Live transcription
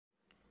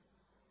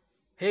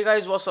Hey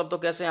guys what's up. तो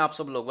कैसे हैं आप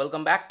सब लोग।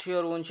 Welcome back to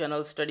your own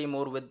channel study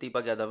more with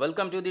Deepak Yadav.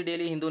 Welcome to the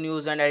daily Hindu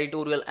news and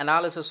editorial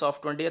analysis of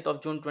 20th of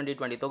June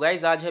 2020। तो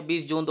guys आज है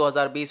 20 जून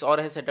 2020 और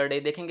है सैटरडे।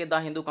 देखेंगे द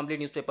हिंदू कंप्लीट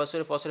न्यूज़पेपर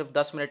सिर्फ और सिर्फ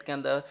 10 मिनट के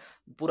अंदर।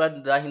 पूरा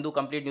द हिंदू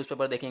कंप्लीट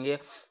न्यूज़पेपर देखेंगे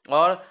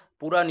और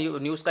पूरा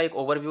न्यूज़ का एक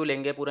ओवरव्यू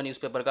लेंगे पूरा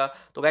न्यूज़पेपर का।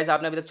 तो गाइस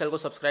आपने अभी तक चैनल को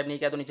सब्सक्राइब नहीं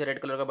किया तो नीचे रेड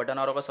कलर का बटन आ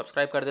रहा होगा,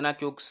 सब्सक्राइब कर देना।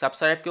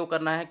 सब्सक्राइब क्यों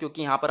करना है?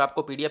 क्योंकि यहाँ पर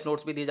आपको पीडीएफ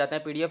नोट्स भी दिए जाते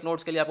हैं। पीडीएफ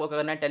नोट्स के लिए आपको क्या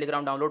करना है,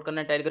 टेलीग्राम डाउनलोड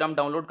करना है। टेलीग्राम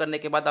डाउनलोड करने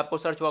के बाद आपको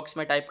सर्च बॉक्स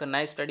में टाइप करना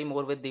है study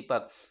more with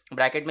Deepak,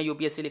 bracket में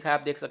यूपीएससी लिखा है,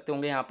 आप देख सकते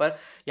होंगे।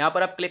 यहाँ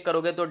पर आप क्लिक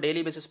करोगे तो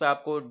डेली बेसिस पे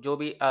आपको जो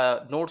भी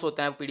नोट्स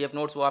होते हैं, पीडीएफ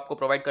नोट्स, वो आपको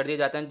प्रोवाइड कर दिए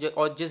जाते हैं।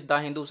 और जिस द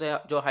हिंदू से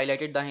जो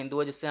हाईलाइटेड द हिंदू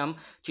है, जिससे हम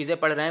चीज़ें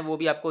पढ़ रहे हैं, वो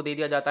भी आपको दे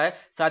दिया जाता है।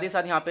 साथ ही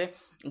साथ यहाँ पे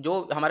जो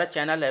हमारा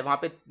चैनल है वहाँ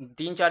पे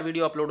 3-4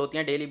 वीडियो अपलोड होती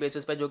हैं डेली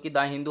बेसिस पे, जो कि द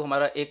हिंदू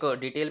हमारा एक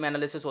डिटेल में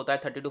एनालिसिस होता है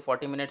 30 to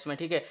 40 मिनट्स में,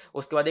 ठीक है।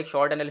 उसके बाद एक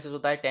शॉर्ट एनालिसिस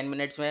होता है 10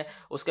 मिनट्स में।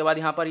 उसके बाद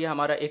यहाँ पर ये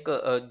हमारा एक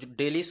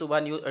डेली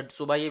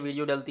सुबह ये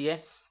वीडियो डलती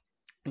है,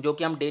 जो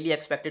कि हम डेली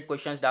एक्सपेक्टेड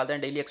क्वेश्चंस डालते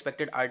हैं, डेली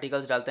एक्सपेक्टेड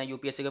आर्टिकल्स डालते हैं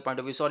यूपीएससी के पॉइंट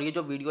ऑफ व्यू से। और ये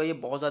जो वीडियो है ये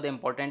बहुत ज़्यादा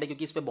इंपॉर्टेंट है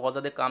क्योंकि इस पर बहुत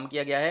ज़्यादा काम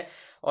किया गया है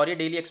और ये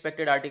डेली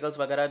एक्सपेक्टेड आर्टिकल्स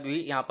वगैरह भी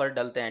यहाँ पर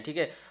डलते हैं, ठीक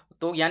है।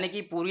 तो यानी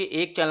कि पूरी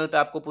एक चैनल पे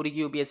आपको पूरी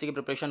की यूपीएससी की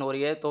प्रिपरेशन हो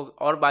रही है। तो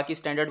और बाकी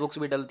स्टैंडर्ड बुक्स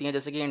भी डलती हैं,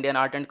 जैसे कि इंडियन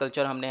आर्ट एंड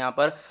कल्चर हमने यहाँ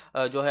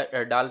पर जो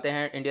है डालते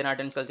हैं। इंडियन आर्ट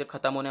एंड कल्चर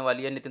खत्म होने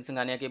वाली है, नितिन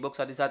सिंघानिया की बुक।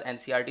 साथ ही साथ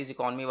एनसीईआरटी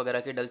इकोनॉमी वगैरह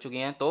की डल चुकी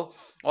हैं, तो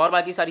और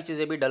बाकी सारी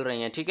चीज़ें भी डल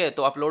रही हैं, ठीक है।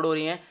 तो अपलोड हो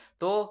रही हैं।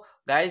 तो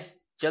गाइज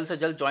जल्द से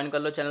जल्द ज्वाइन कर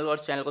लो चैनल और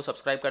चैनल को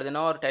सब्सक्राइब कर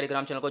देना और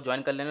टेलीग्राम चैनल को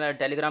ज्वाइन कर लेना।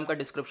 टेलीग्राम का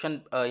डिस्क्रिप्शन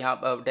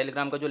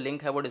टेलीग्राम का जो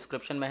लिंक है वो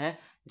डिस्क्रिप्शन में है,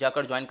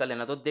 जाकर ज्वाइन कर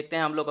लेना। तो देखते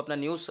हैं हम लोग अपना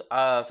न्यूज़।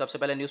 सबसे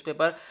पहले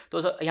न्यूज़पेपर।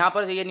 तो यहाँ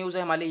पर ये न्यूज़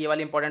है हमारी, ये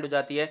वाली इंपॉर्टेंट हो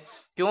जाती है।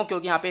 क्यों?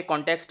 क्योंकि यहाँ पे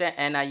कॉन्टेक्स्ट है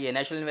NIA,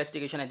 national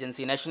investigation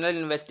agency. National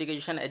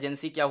investigation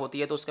agency क्या होती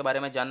है, तो उसके बारे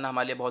में जानना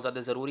हमारे लिए बहुत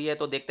ज़्यादा ज़रूरी है।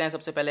 तो देखते हैं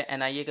सबसे पहले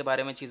एनआईए के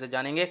बारे में चीज़ें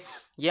जानेंगे।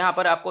 यहाँ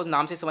पर आपको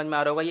नाम से समझ में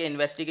आ रहा होगा, ये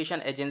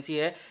इन्वेस्टिगेशन एजेंसी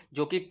है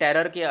जो कि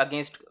टेरर के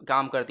अगेंस्ट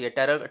काम करती है,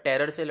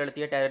 टेरर से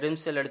लड़ती है, टेररिज्म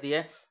से लड़ती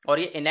है। और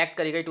ये इनेक्ट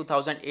करी गई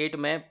 2008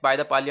 में by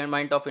the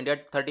parliament of India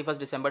 31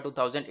 दिसंबर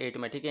 2008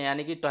 में, ठीक है।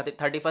 यानी कि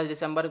 31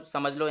 दिसंबर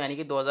समझ लो, यानी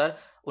कि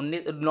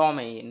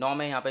 2019 9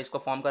 में यहाँ पे इसको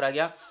फॉर्म करा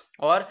गया।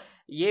 और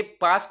ये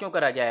पास क्यों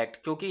करा गया एक्ट?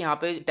 क्योंकि यहाँ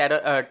पे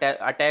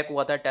अटैक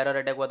हुआ था, टेरर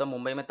अटैक हुआ था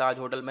मुंबई में ताज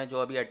होटल में,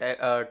 जो अभी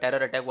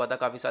टेरर अटैक हुआ था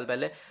काफ़ी साल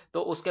पहले।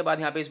 तो उसके बाद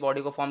यहाँ पे इस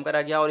बॉडी को फॉर्म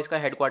करा गया और इसका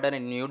हेडक्वार्टर है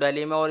न्यू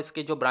दिल्ली में। और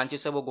इसके जो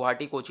ब्रांचेस है वो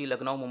गुवाहाटी, कोची,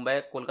 लखनऊ, मुंबई,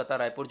 कोलकाता,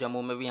 रायपुर,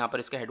 जम्मू में भी यहाँ पर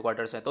इसके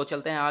हेडक्वार्टर्स हैं। तो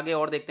चलते हैं आगे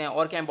और देखते हैं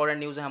और क्या इंपॉर्टेंट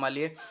न्यूज़ है हमारे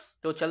लिए।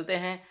 तो चलते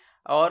हैं।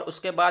 और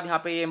उसके बाद यहाँ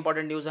पे ये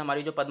इंपॉर्टेंट न्यूज़ है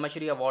हमारी, जो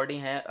पद्मश्री अवार्डी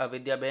हैं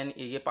विद्याबेन,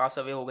 ये पास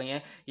अवे हो गई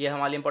हैं। ये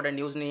हमारी इंपॉर्टेंट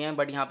न्यूज़ नहीं है,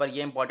 बट यहाँ पर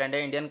ये इंपॉर्टेंट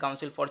है। Indian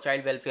council for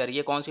child welfare,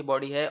 ये कौन सी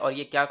बॉडी है और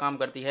ये क्या काम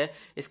करती है,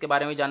 इसके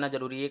बारे में जानना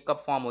जरूरी है।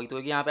 कब फॉर्म हुई? तो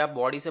यहाँ पे आप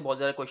बॉडी से बहुत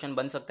ज़्यादा क्वेश्चन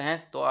बन सकते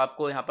हैं, तो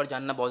आपको यहाँ पर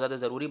जानना बहुत ज़्यादा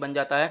ज़रूरी बन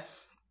जाता है।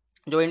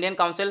 जो इंडियन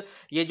काउंसिल,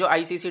 ये जो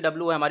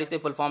ICCW है हमारी, इसकी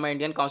फुल फॉर्म है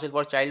Indian council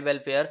for child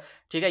welfare,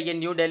 ठीक है। ये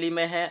न्यू दिल्ली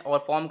में है और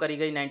फॉर्म करी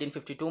गई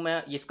 1952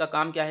 में। इसका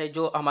काम क्या है,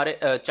 जो हमारे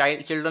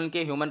चिल्ड्रन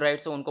के ह्यूमन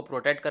राइट्स है उनको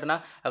प्रोटेक्ट करना।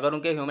 अगर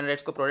उनके ह्यूमन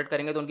राइट्स को प्रोटेक्ट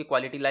करेंगे तो उनकी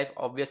क्वालिटी लाइफ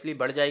ऑब्वियसली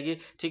बढ़ जाएगी,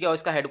 ठीक है। और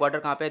इसका हेडक्वार्टर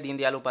कहाँ पे है?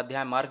 दीनदयाल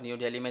उपाध्याय मार्ग, न्यू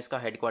दिल्ली में इसका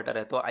हेडक्वार्टर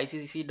है। तो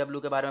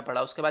ICCW के बारे में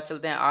पढ़ा। उसके बाद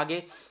चलते हैं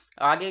आगे।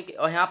 और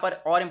यहाँ पर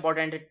और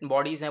इंपॉर्टेंट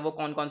बॉडीज़ हैं, वो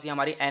कौन कौन सी?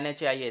 हमारी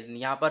NHIA,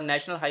 यहाँ पर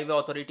national highway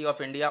authority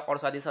of India, और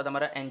साथ ही साथ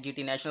हमारा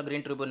NGT, national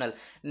green tribunal.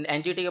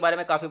 NGT के बारे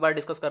में काफ़ी बार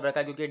डिस्कस कर रखा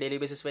है क्योंकि डेली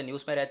बेसिस पे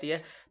न्यूज़ में रहती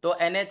है। तो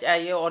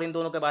NHIA और इन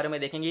दोनों के बारे में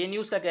देखेंगे। ये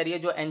न्यूज़ क्या कह रही है,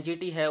 जो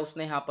NGT है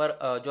उसने यहाँ पर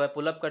जो है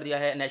पुलअप कर दिया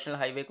है नेशनल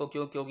हाईवे को।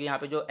 क्यों? क्योंकि यहाँ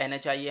पे जो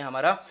NHIA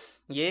हमारा,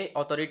 ये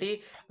अथॉरिटी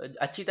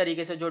अच्छी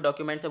तरीके से जो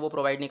डॉक्यूमेंट्स है वो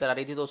प्रोवाइड नहीं करा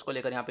रही थी, तो उसको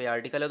लेकर यहाँ पे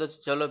आर्टिकल है। तो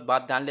चलो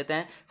बात जान लेते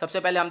हैं। सबसे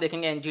पहले हम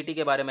देखेंगे NGT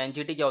के बारे में।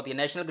 NGT क्या होती है?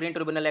 नेशनल ग्रीन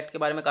ट्रिब्यूनल एक्ट के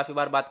बारे में काफ़ी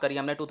बार बात करी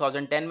हमने।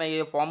 2010 में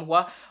ये फॉर्म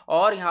हुआ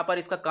और यहाँ पर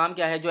इसका काम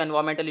क्या है, जो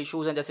एनवायरमेंटल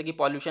इशूज़ हैं जैसे कि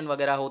पॉल्यूशन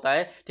वगैरह होता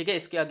है, ठीक है,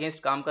 इसके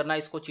अगेंस्ट काम करना,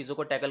 इसको चीज़ों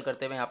को टैकल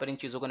करते हुए यहाँ पर इन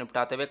चीज़ों को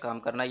निपटाते हुए काम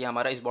करना, ये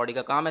हमारा इस बॉडी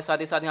का काम है। साथ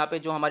ही साथ यहाँ पे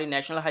जो हमारी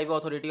national highway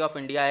authority of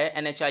India है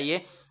NHIA,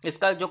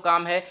 इसका जो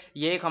काम है,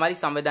 ये एक हमारी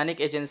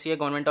संवैधानिक एजेंसी है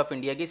गवर्नमेंट ऑफ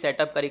इंडिया की,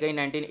 सेटअप करी गई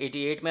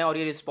 1988 में। और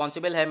ये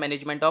रिस्पॉन्सिबल है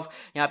मैनेजमेंट ऑफ,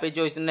 यहाँ पे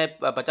जो इसने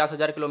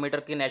 50,000 किलोमीटर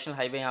की नेशनल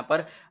हाईवे यहाँ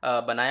पर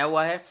बनाया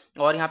हुआ है।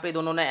 और यहाँ पे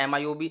दोनों ने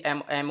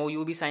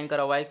MOU भी साइन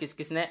करा हुआ है।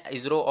 किसने?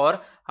 इसरो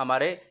और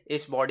हमारे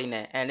इस बॉडी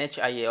ने,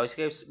 NHIA। और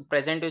इसके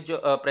प्रेजेंट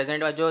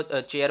में जो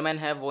चेयरमैन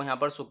है वो यहाँ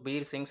पर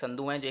सुखबीर सिंह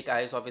संधू हैं, जो एक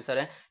IAS ऑफिसर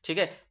हैं, ठीक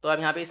है। तो अब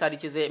यहाँ पे सारी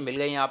चीज़ें मिल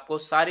गई हैं आपको,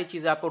 सारी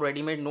चीज़ें आपको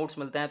रेडीमेड नोट्स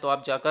मिलते हैं, तो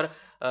आप जाकर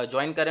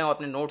ज्वाइन करें और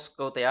अपने नोट्स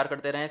को तैयार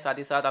करते रहें। साथ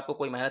ही साथ आपको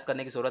कोई मेहनत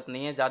करने की ज़रूरत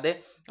नहीं है ज़्यादा,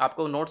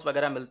 आपको नोट्स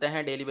वगैरह मिलते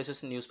हैं डेली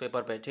बेसिस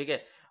न्यूज़पेपर पे, ठीक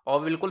है।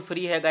 और बिल्कुल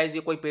फ्री है गाइज,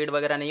 ये कोई पेड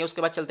वगैरह नहीं है।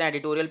 उसके बाद चलते हैं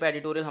एडिटोरियल पे।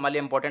 एडिटोरियल हमारे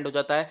लिए इंपॉर्टेंट हो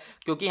जाता है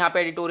क्योंकि यहाँ पे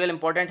एडिटोरियल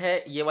इंपॉर्टेंट है।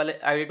 ये वाले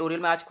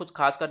एडिटोरियल में आज कुछ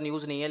खासकर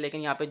न्यूज़ नहीं है,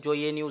 लेकिन यहाँ पे जो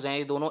ये न्यूज़ है,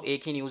 ये दोनों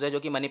एक ही न्यूज़ है, जो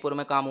कि मणिपुर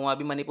में काम हुआ।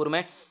 अभी मणिपुर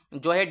में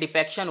जो है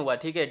डिफेक्शन हुआ,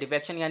 ठीक है।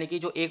 डिफेक्शन यानी कि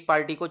जो एक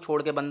पार्टी को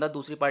छोड़ के बंदा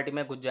दूसरी पार्टी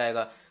में घुस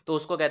जाएगा, तो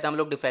उसको कहते हैं हम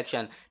लोग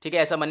डिफेक्शन, ठीक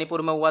है। ऐसा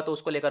मणिपुर में हुआ, तो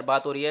उसको लेकर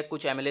बात हो रही है।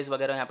 कुछ MLAs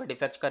वगैरह यहाँ पे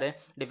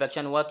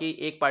डिफेक्शन हुआ कि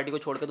एक पार्टी को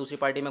छोड़ के दूसरी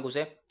पार्टी में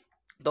घुसे,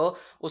 तो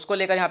उसको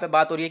लेकर यहाँ पे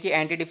बात हो रही है कि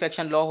एंटी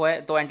डिफेक्शन लॉ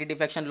है, तो एंटी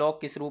डिफेक्शन लॉ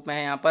किस रूप में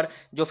है यहाँ पर,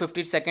 जो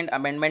 52nd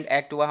अमेंडमेंट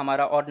एक्ट हुआ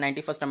हमारा और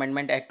 91st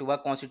अमेंडमेंट एक्ट हुआ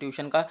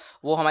कॉन्स्टिट्यूशन का,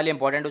 वो हमारे लिए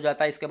इंपॉर्टेंट हो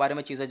जाता है। इसके बारे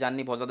में चीज़ें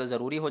जाननी बहुत ज़्यादा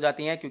ज़रूरी हो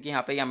जाती हैं, क्योंकि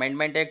यहाँ पे ये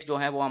अमेंडमेंट एक्ट जो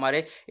है वो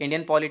हमारे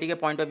इंडियन पॉलिटी के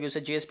पॉइंट ऑफ व्यू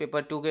से, जीएस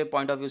पेपर 2 के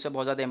पॉइंट ऑफ व्यू से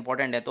बहुत ज़्यादा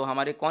इंपॉर्टेंट है। तो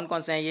हमारे कौन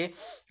कौन से हैं ये,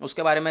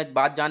 उसके बारे में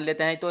बात जान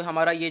लेते हैं। तो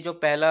हमारा ये जो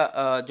पहला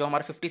जो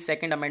हमारा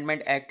 52nd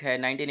अमेंडमेंट एक्ट है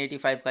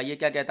 1985 का, ये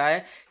क्या कहता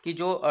है कि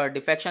जो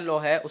डिफेक्शन लॉ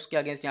है उसके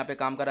अगेंस्ट यहाँ पे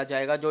काम करा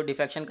जाएगा। जो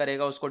डिफेक्शन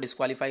करेगा उसको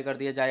डिस्क्वालीफाई कर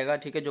दिया जाएगा,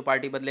 ठीक है, जो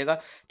पार्टी बदलेगा,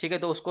 ठीक है।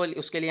 तो उसको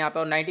उसके लिए यहाँ पे,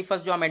 और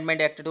 91st जो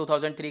अमेंडमेंट एक्ट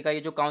 2003 का, ये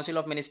जो काउंसिल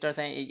ऑफ मिनिस्टर्स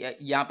हैं,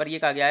 यहाँ पर ये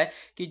कहा गया है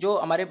कि जो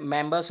हमारे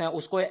मेंबर्स हैं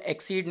उसको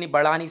एक्सीड नहीं,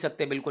 बढ़ा नहीं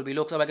सकते, बिल्कुल भी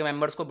लोकसभा के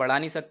मेंबर्स को बढ़ा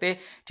नहीं सकते,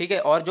 ठीक है।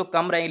 और जो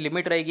कम रहेगी,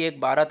 लिमिट रहेगी एक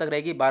 12 तक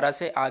रहेगी, 12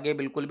 से आगे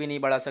बिल्कुल भी नहीं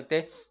बढ़ा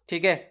सकते,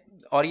 ठीक है।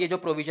 और ये जो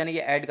प्रोविजन है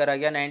ये ऐड करा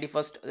गया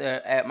 91st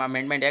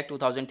अमेंडमेंट एक्ट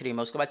 2003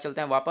 में। उसके बाद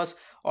चलते हैं वापस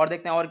और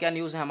देखते हैं और क्या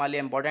न्यूज़ है हमारे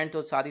लिए इंपॉर्टेंट,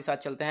 तो साथ ही साथ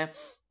चलते हैं,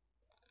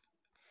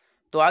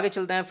 तो आगे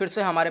चलते हैं। फिर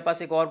से हमारे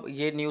पास एक और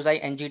ये न्यूज़ आई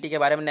एनजीटी के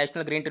बारे में,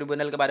 नेशनल ग्रीन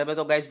ट्रिब्यूनल के बारे में।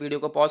 तो गाइस वीडियो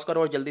को पॉज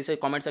करो और जल्दी से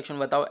कमेंट सेक्शन में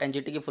बताओ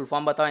एनजीटी की फुल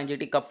फॉर्म बताओ,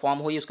 एनजीटी कब फॉर्म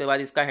हुई, उसके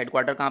बाद इसका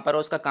हेडक्वार्टर कहाँ पर है,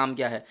 उसका काम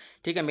क्या है,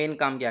 ठीक है, मेन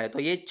काम क्या है। तो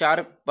ये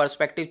 4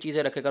 पर्सपेक्टिव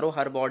चीज़ें रखे करो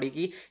हर बॉडी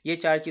की, ये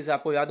 4 चीज़ें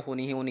आपको याद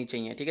होनी ही होनी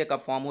चाहिए, ठीक है, कब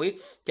फॉर्म हुई,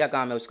 क्या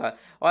काम है उसका।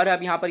 और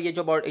अब यहाँ पर ये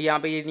जो यहाँ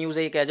पे ये न्यूज़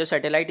है, क्या जो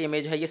सैटेलाइट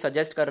इमेज है, ये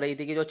सजेस्ट कर रही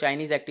थी कि जो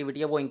चाइनीज़ एक्टिविटी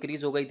है वो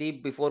इंक्रीज हो गई थी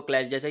बिफोर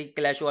क्लैश। जैसे कि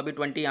क्लैश हुआ, अभी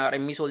 20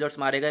 आर्मी सोल्जर्स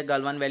मारे गए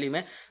गलवान वैली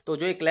में, तो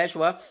जो ये क्लैश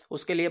हुआ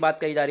उसके लिए बात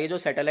कही जा रही है। जो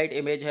सैटेलाइट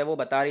इमेज है वो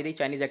बता रही थी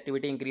चाइनीज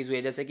एक्टिविटी इंक्रीज हुई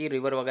है, जैसे कि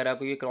रिवर वगैरह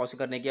को ये क्रॉस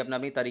करने की अपना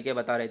अपनी तरीके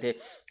बता रहे थे।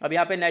 अब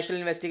यहाँ पे नेशनल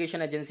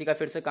इन्वेस्टिगेशन एजेंसी का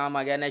फिर से काम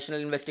आ गया।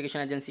 नेशनल इन्वेस्टिगेशन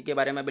एजेंसी के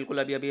बारे में बिल्कुल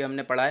अभी अभी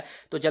हमने पढ़ा है,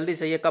 तो जल्दी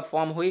से ये कब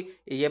फॉर्म हुई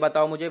ये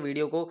बताओ मुझे,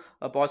 वीडियो को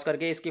पॉज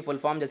करके इसकी फुल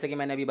फॉर्म जैसे कि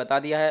मैंने अभी बता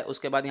दिया है,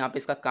 उसके बाद यहाँ पे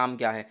इसका काम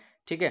क्या है,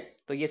 ठीक है।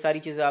 तो ये सारी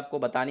चीज़ें आपको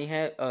बतानी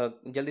है,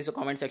 जल्दी से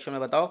कमेंट सेक्शन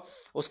में बताओ।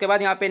 उसके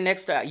बाद यहाँ पे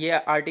नेक्स्ट ये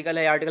आर्टिकल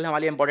है, आर्टिकल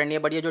हमारे लिए इंपॉर्टेंट नहीं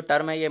है, बट ये जो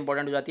टर्म है ये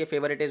इंपॉर्टेंट हो जाती है,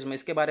 फेवरेटिज्म,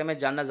 इसके बारे में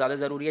जानना ज़्यादा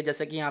ज़रूरी है।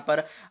 जैसे कि यहाँ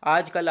पर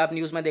आजकल आप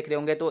न्यूज़ में देख रहे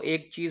होंगे तो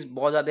एक चीज़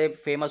बहुत ज़्यादा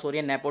फेमस हो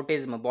रही है,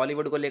 नेपोटिज्म,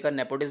 बॉलीवुड को लेकर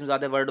नेपोटिज्म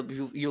ज़्यादा वर्ड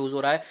यूज़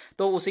हो रहा है,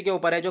 तो उसी के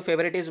ऊपर है। जो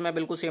फेवरेटिज्म है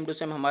बिल्कुल सेम टू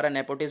सेम हमारा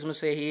नेपोटिज्म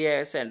से ही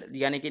है,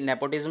 यानी कि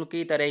नेपोटिज्म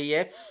की तरह ही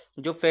है।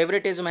 जो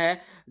फेवरेटिज्म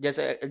है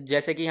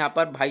जैसे कि यहाँ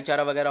पर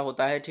भाईचारा वगैरह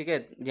होता है, ठीक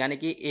है, यानी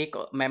कि एक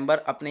मेंबर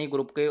अपने ही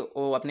ग्रुप के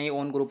अपने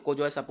ओन ग्रुप को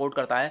जो है सपोर्ट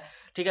करता है,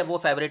 ठीक है, वो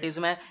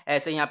फेवरेटिज्म है।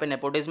 ऐसे यहाँ पे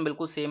नेपोटिज्म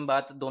बिल्कुल सेम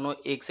बात, दोनों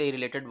एक से ही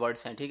रिलेटेड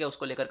वर्ड्स हैं, ठीक है,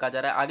 उसको लेकर कहा जा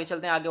रहा है। आगे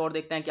चलते हैं आगे और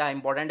देखते हैं क्या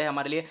इंपॉर्टेंट है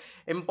हमारे लिए।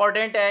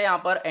 इंपॉर्टेंट है यहाँ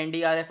पर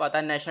एनडीआरएफ आता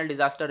है, नेशनल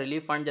डिजास्टर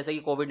रिलीफ फंड। जैसे कि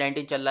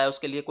कोविड-19 चल रहा है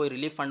उसके लिए कोई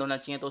रिलीफ फंड होना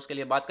चाहिए, तो उसके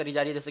लिए बात करी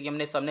जा रही है। जैसे कि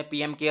हमने सबने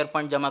पीएम केयर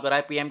फंड जमा करा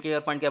है, पीएम केयर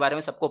फंड के बारे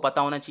में सबको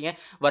पता होना चाहिए,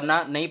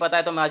 वरना नहीं पता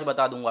है तो मैं आज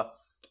बता दूंगा।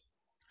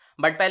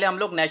 बट पहले हम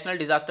लोग नेशनल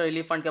डिजास्टर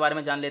रिलीफ फंड के बारे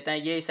में जान लेते हैं।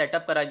 ये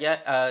सेटअप करा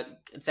गया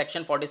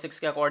सेक्शन 46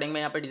 के अकॉर्डिंग में,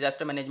 यहाँ पे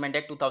डिजास्टर मैनेजमेंट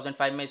एक्ट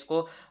 2005 में इसको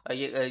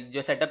ये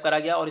जो सेटअप करा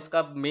गया, और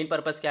इसका मेन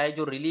पर्पस क्या है,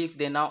 जो रिलीफ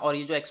देना और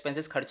ये जो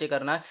एक्सपेंसेस खर्चे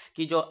करना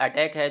कि जो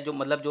अटैक है, जो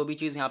मतलब जो भी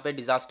चीज़ यहाँ पे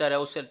डिजास्टर है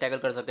उससे टैकल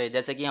कर सके।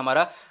 जैसे कि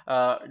हमारा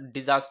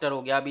डिजास्टर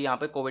हो गया अभी यहाँ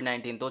पे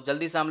कोविड-19, तो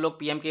जल्दी से हम लोग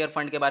पीएम केयर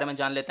फंड के बारे में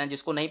जान लेते हैं।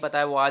 जिसको नहीं पता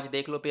है वो आज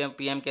देख लो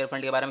पीएम केयर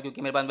फंड के बारे में,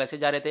 क्योंकि मेरे पास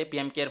मैसेज आ रहे थे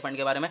पीएम केयर फंड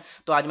के बारे में,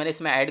 तो आज मैंने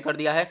इसमें ऐड कर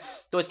दिया है।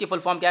 तो इसकी फुल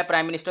फॉर्म क्या है,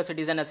 prime minister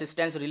citizen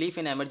assistance relief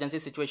in emergency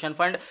situation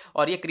fund,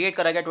 और ये क्रिएट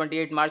करा गया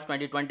 28 मार्च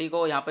 2020 को।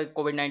 यहाँ पे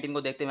कोविड-19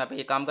 को देखते हुए यहाँ पे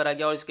ये काम करा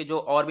गया, और इसके जो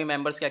और भी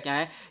मेंबर्स क्या क्या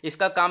हैं,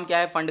 इसका काम क्या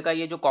है फंड का,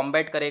 ये जो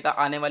कॉम्बैट करेगा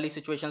आने वाली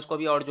सिचुएशंस को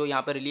भी, और जो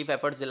यहाँ पे रिलीफ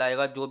एफर्ट्स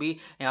दिलाएगा, जो भी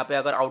यहाँ पे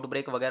अगर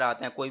आउटब्रेक वगैरह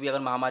आते हैं, कोई भी अगर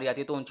महामारी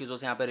आती है तो उन चीज़ों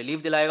से यहाँ पे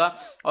रिलीफ दिलाएगा।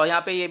 और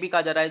यहाँ पे ये भी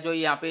कहा जा रहा है जो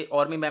यहाँ पे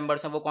और भी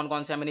मेंबर्स हैं वो कौन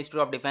कौन से हैं, ministry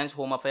of defence,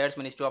 home affairs,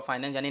 ministry of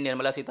finance यानी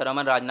निर्मला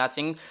सीतारमण, राजनाथ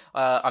सिंह,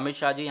 अमित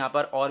शाह जी, यहाँ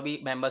पर और भी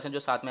मेंबर्स हैं जो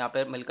साथ में यहाँ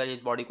पे मिलकर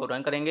इस बॉडी को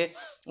रन करेंगे।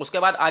 उसके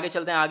बाद आगे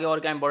चलते हैं, आगे और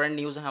क्या इंपॉर्टेंट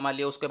न्यूज़ है हमारे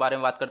लिए उसके बारे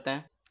में बात करते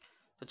हैं।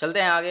 तो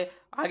चलते हैं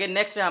आगे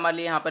नेक्स्ट है हमारे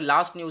लिए यहाँ पर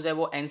लास्ट न्यूज़ है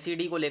वो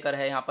एनसीडी को लेकर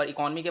है। यहाँ पर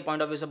इकोनॉमी के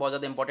पॉइंट ऑफ व्यू से बहुत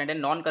ज़्यादा इंपॉर्टेंट है।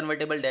 Non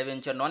convertible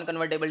debenture, non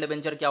convertible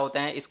debenture क्या होते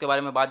हैं इसके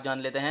बारे में बात जान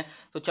लेते हैं।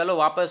 तो चलो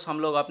वापस हम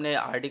लोग अपने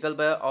आर्टिकल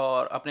पर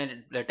और अपने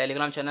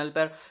टेलीग्राम चैनल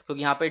पर,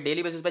 क्योंकि यहाँ पे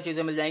डेली बेसिस पर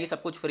चीज़ें मिल जाएंगी,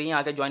 सब कुछ फ्री है,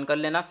 आके ज्वाइन कर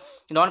लेना।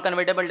 नॉन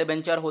कन्वर्टेबल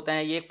डिबेंचर होते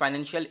हैं, ये एक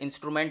फाइनेंशियल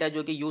इंस्ट्रूमेंट है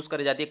जो कि यूज़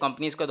करी जाती है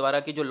कंपनीज़ के द्वारा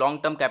कि जो लॉन्ग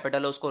टर्म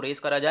कैपिटल है उसको रेस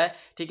करा जाए,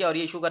 ठीक है, और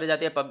ये इशू करी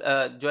जाती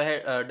है जो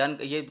है डन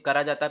ये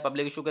करा जाता है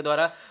पब्लिक इशू के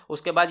द्वारा।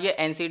 उसके बाद ये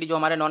एनसीडी जो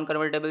हमारे नॉन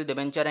कन्वर्टेबल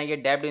डिबेंचर है, ये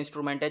डेब्ट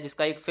इंस्ट्रूमेंट है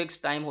जिसका एक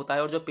फिक्स टाइम होता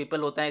है, और जो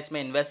पीपल होते हैं इसमें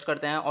इन्वेस्ट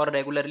करते हैं और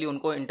रेगुलरली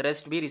उनको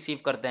इंटरेस्ट भी रिसीव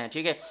करते हैं,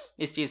 ठीक है,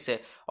 इस चीज़ से।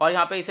 और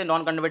यहाँ पे इसे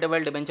नॉन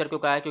कन्वर्टेबल डिबेंचर क्यों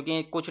कहा है,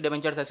 क्योंकि कुछ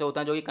डिबेंचर्स ऐसे होते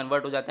हैं जो कि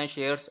कन्वर्ट हो जाते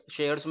हैं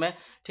शेयर्स में,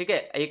 ठीक है,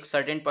 एक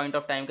सर्टेन पॉइंट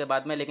ऑफ टाइम के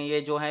बाद में, लेकिन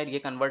ये जो है ये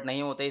कन्वर्ट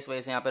नहीं होते, इस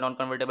वजह से यहाँ पे नॉन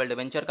कन्वर्टेबल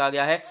डिबेंचर कहा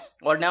गया है।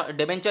 और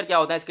डिबेंचर क्या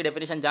होता है इसकी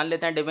डेफिनेशन जान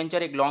लेते हैं।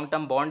 डिबेंचर एक लॉन्ग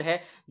टर्म बॉन्ड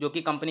है जो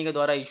कि कंपनी के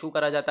द्वारा इशू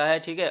करा जाता है,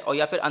 ठीक है, और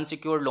या फिर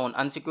अनसिक्योर्ड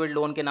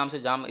लोन के नाम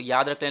से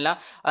याद रख लेना,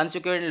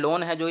 अनसिक्योर्ड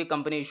लोन है जो कि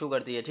कंपनी इशू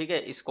करती है, ठीक है,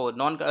 इसको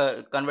नॉन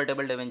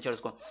कन्वर्टेबल डिबेंचर्स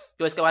को।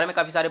 तो इसके बारे में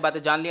काफ़ी सारी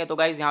बातें जान ली हैं। तो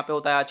गाइज यहाँ पे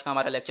होता है आज का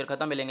हमारा लेक्चर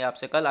खत्म, मिलेंगे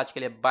आपसे कल, आज के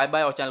लिए बाय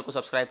बाय, और चैनल को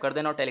सब्सक्राइब कर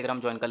देना और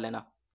टेलीग्राम ज्वाइन कर लेना।